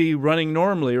everything would be running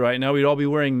normally right now. We'd all be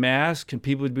wearing masks, and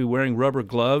people would be wearing rubber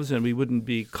gloves, and we wouldn't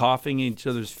be coughing in each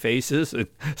other's faces and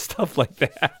stuff like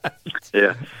that.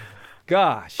 Yeah.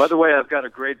 Gosh. By the way, I've got a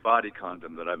great body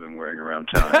condom that I've been wearing around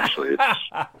town, actually.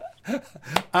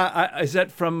 Is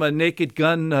that from Naked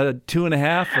Gun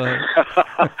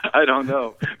 2.5? I don't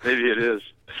know. Maybe it is.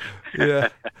 Yeah.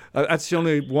 That's the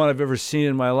only one I've ever seen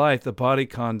in my life, the body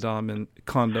condom and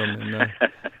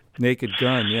Naked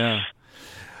Gun, yeah.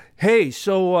 Hey,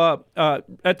 so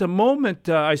at the moment,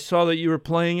 I saw that you were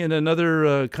playing in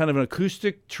another kind of an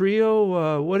acoustic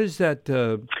trio. What is that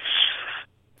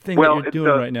thing that you're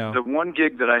doing right now? The one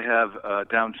gig that I have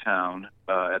downtown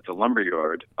at the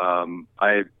Lumberyard,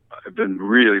 I've been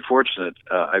really fortunate.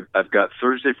 I've got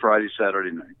Thursday, Friday,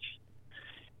 Saturday nights.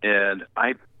 And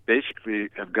I basically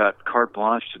have got carte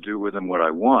blanche to do with them what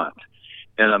I want.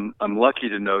 And I'm lucky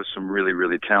to know some really,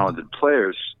 really talented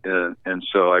players. And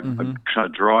so I'm kind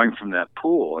of drawing from that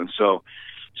pool. And so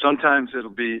sometimes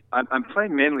it'll be, I'm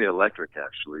playing mainly electric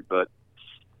actually, but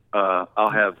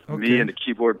I'll have me and a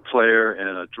keyboard player and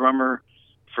a drummer.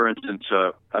 For instance,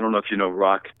 I don't know if you know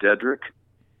Rock Dedrick.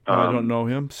 I don't know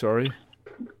him, sorry.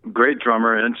 Great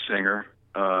drummer and singer.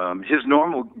 His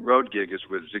normal road gig is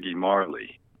with Ziggy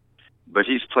Marley, but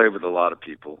he's played with a lot of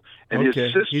people. And his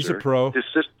sister, he's a pro. His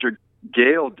sister,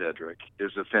 Gail Dedrick,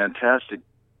 is a fantastic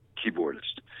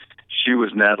keyboardist. She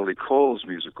was Natalie Cole's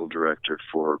musical director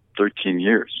for 13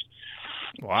 years.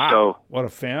 Wow. So, what a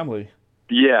family.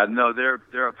 Yeah, no,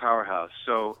 they're a powerhouse.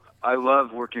 So I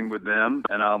love working with them,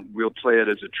 and we'll play it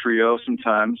as a trio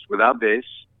sometimes without bass,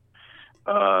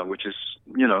 which is,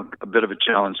 a bit of a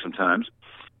challenge sometimes.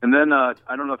 And then I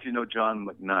don't know if you know John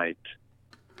McKnight,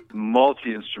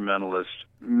 multi-instrumentalist,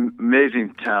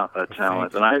 amazing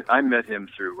talent. And I met him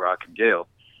through Rock and Gail.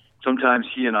 Sometimes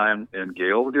he and I and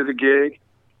Gail will do the gig.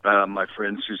 My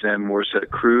friend Suzanne Morissette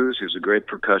Cruz, who's a great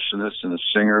percussionist and a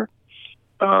singer,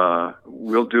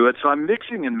 we'll do it. So I'm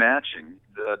mixing and matching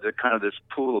the kind of this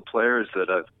pool of players that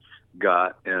I've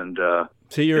got. And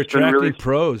so you're attracting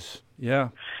pros. Yeah.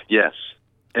 Yes.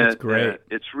 That's great.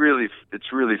 It's really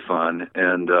fun.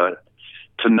 And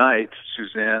tonight,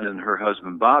 Suzanne and her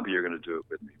husband Bobby are going to do it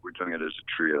with me. We're doing it as a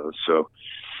trio. So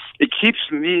it keeps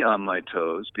me on my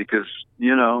toes because,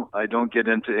 I don't get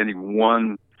into any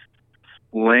one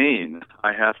lane.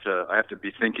 I have to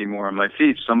be thinking more on my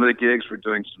feet. Some of the gigs we're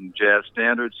doing some jazz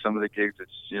standards. Some of the gigs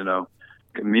it's,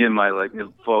 me and my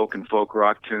folk and folk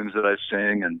rock tunes that I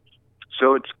sing. And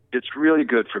so it's really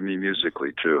good for me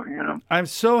musically too, I'm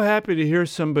so happy to hear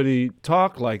somebody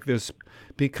talk like this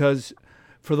because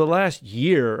for the last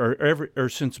year or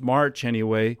since March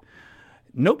anyway,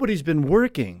 nobody's been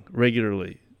working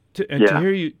regularly. To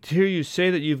hear you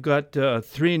say that you've got a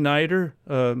 3-nighter,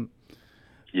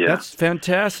 that's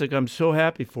fantastic. I'm so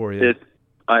happy for you.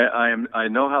 I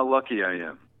know how lucky I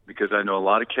am because I know a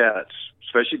lot of cats,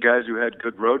 especially guys who had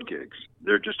good road gigs.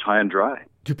 They're just high and dry.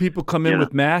 Do people come in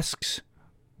with masks?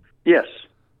 Yes.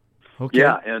 Okay.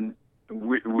 Yeah, and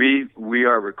we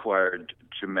are required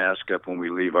to mask up when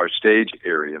we leave our stage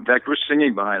area. In fact, we're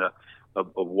singing behind a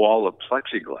wall of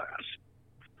plexiglass.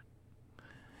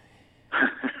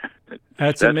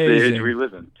 That's amazing. The age we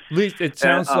live in. At least it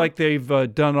sounds like they've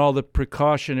done all the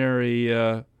precautionary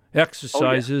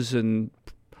exercises and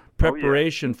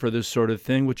preparation for this sort of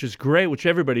thing, which is great, which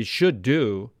everybody should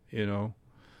do,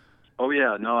 Oh,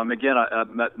 yeah. No,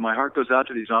 my heart goes out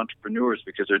to these entrepreneurs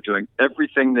because they're doing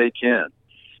everything they can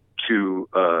to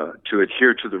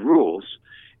adhere to the rules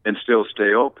and still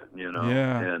stay open,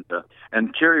 Yeah.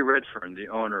 And Kerry Redfern, the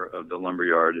owner of the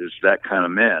Lumberyard, is that kind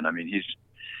of man. I mean,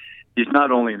 he's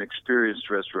not only an experienced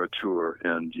restaurateur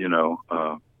and,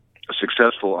 a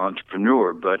successful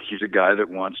entrepreneur, but he's a guy that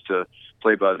wants to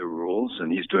play by the rules,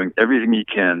 and he's doing everything he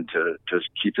can to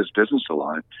keep his business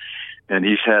alive. And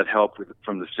he's had help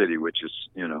from the city, which is,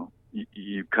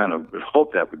 you kind of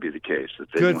hope that would be the case,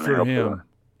 that they want to help him.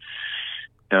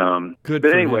 Good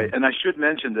but for anyway, him. and I should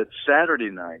mention that Saturday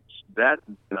nights, that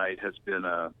night has been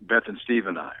Beth and Steve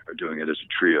and I are doing it as a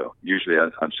trio, usually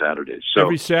on Saturdays. So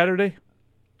every Saturday?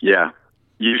 Yeah,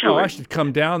 usually. Oh, I should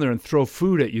come down there and throw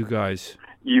food at you guys.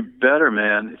 You better,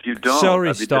 man. If you don't,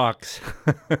 celery stalks.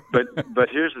 But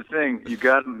here's the thing: you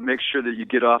got to make sure that you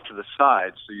get off to the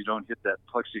side so you don't hit that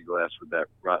plexiglass with that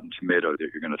rotten tomato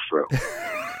that you're going to throw.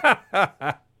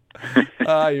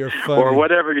 You're funny. Or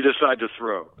whatever you decide to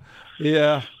throw.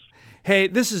 Yeah. Hey,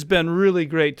 this has been really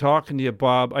great talking to you,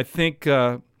 Bob. I think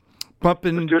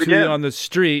bumping into you on the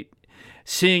street,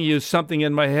 seeing you, something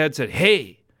in my head said,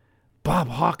 "Hey, Bob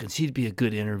Hawkins, he'd be a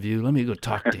good interview. Let me go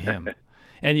talk to him."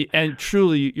 And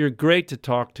truly, you're great to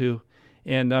talk to,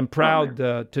 and I'm proud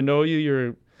to know you.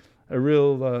 You're a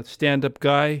real stand-up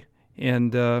guy,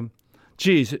 and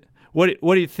geez, what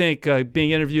do you think being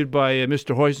interviewed by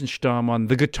Mr. Heusenstam on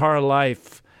The Guitar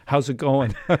Life? How's it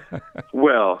going?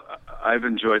 Well, I've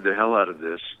enjoyed the hell out of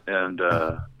this, and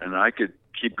I could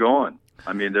keep going.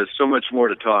 I mean, there's so much more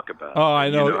to talk about. Oh, I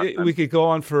know. We could go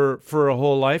on for a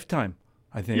whole lifetime,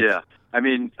 I think. Yeah. I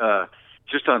mean,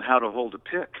 just on how to hold a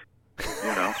pick,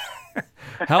 you know.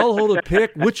 How to hold a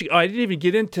pick? I didn't even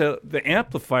get into the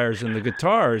amplifiers and the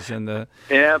guitars and the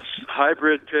amps,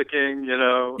 hybrid picking, you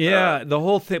know. Yeah, the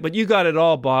whole thing. But you got it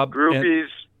all, Bob. Groupies.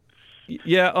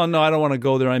 Yeah. Oh no, I don't want to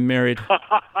go there. I'm married.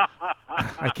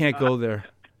 I can't go there.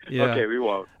 Yeah. Okay, we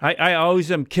won't. I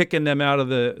always am kicking them out of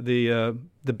the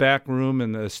back room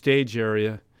and the stage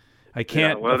area. I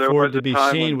can't afford to be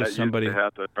seen with somebody. Used to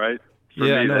happen, right? For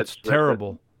yeah, me, no, it's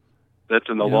terrible. That's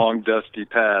in the long, dusty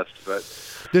past. But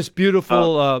this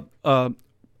beautiful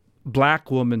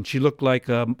black woman, she looked like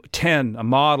a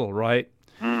model, right?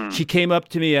 She came up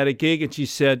to me at a gig and she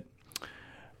said,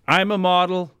 "I'm a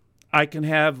model. I can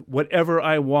have whatever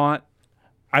I want.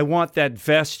 I want that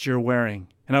vest you're wearing."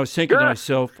 And I was thinking to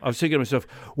myself,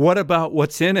 what about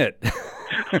what's in it?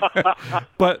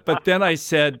 But then I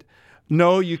said,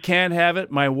 "No, you can't have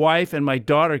it. My wife and my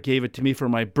daughter gave it to me for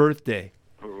my birthday."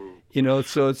 You know,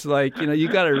 so it's like, you know, you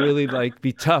got to really like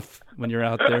be tough when you're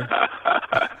out there.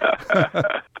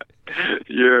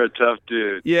 You're a tough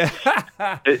dude. Yeah.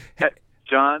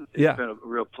 John, it's been a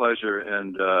real pleasure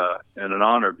and an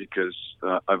honor because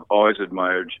I've always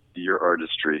admired your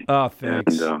artistry. Oh,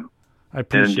 thanks. And, I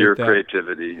appreciate and your that.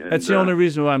 creativity. And, that's the only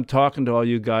reason why I'm talking to all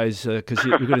you guys, because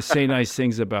you're going to say nice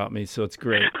things about me, so it's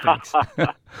great. Thanks.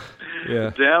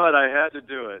 Yeah. Damn it, I had to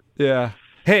do it. Yeah.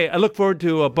 Hey, I look forward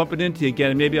to bumping into you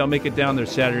again, and maybe I'll make it down there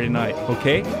Saturday night,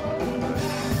 okay?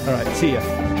 All right, see ya.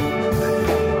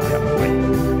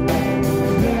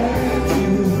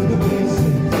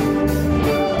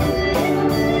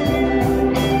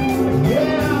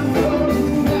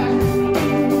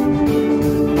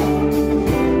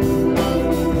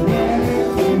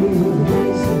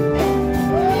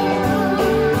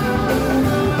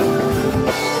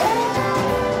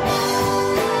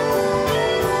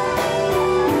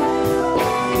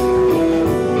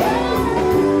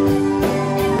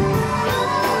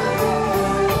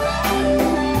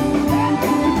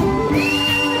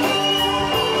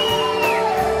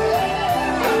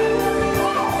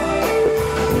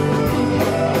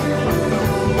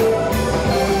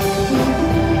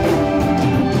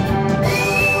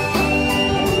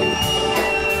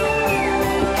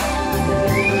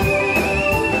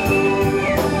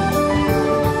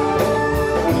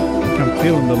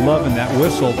 Feeling the love in that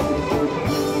whistle.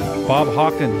 Bob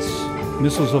Hawkins,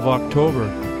 Missiles of October.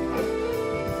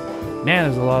 Man,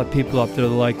 there's a lot of people out there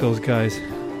that like those guys.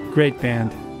 Great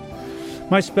band.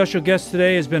 My special guest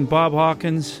today has been Bob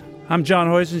Hawkins. I'm John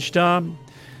Heusenstam.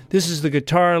 This is The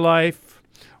Guitar Life.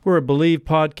 We're a Believe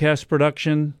podcast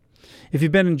production. If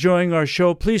you've been enjoying our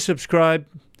show, please subscribe.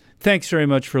 Thanks very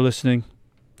much for listening.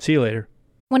 See you later.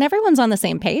 When everyone's on the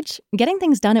same page, getting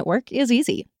things done at work is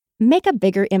easy. Make a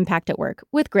bigger impact at work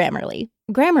with Grammarly.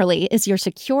 Grammarly is your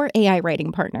secure AI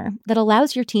writing partner that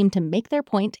allows your team to make their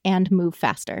point and move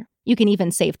faster. You can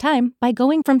even save time by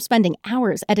going from spending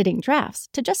hours editing drafts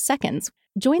to just seconds.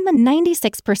 Join the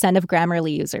 96% of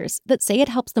Grammarly users that say it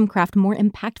helps them craft more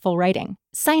impactful writing.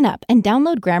 Sign up and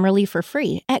download Grammarly for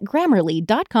free at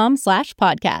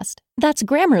Grammarly.com/podcast. That's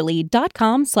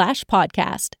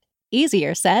Grammarly.com/podcast.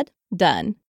 Easier said, done.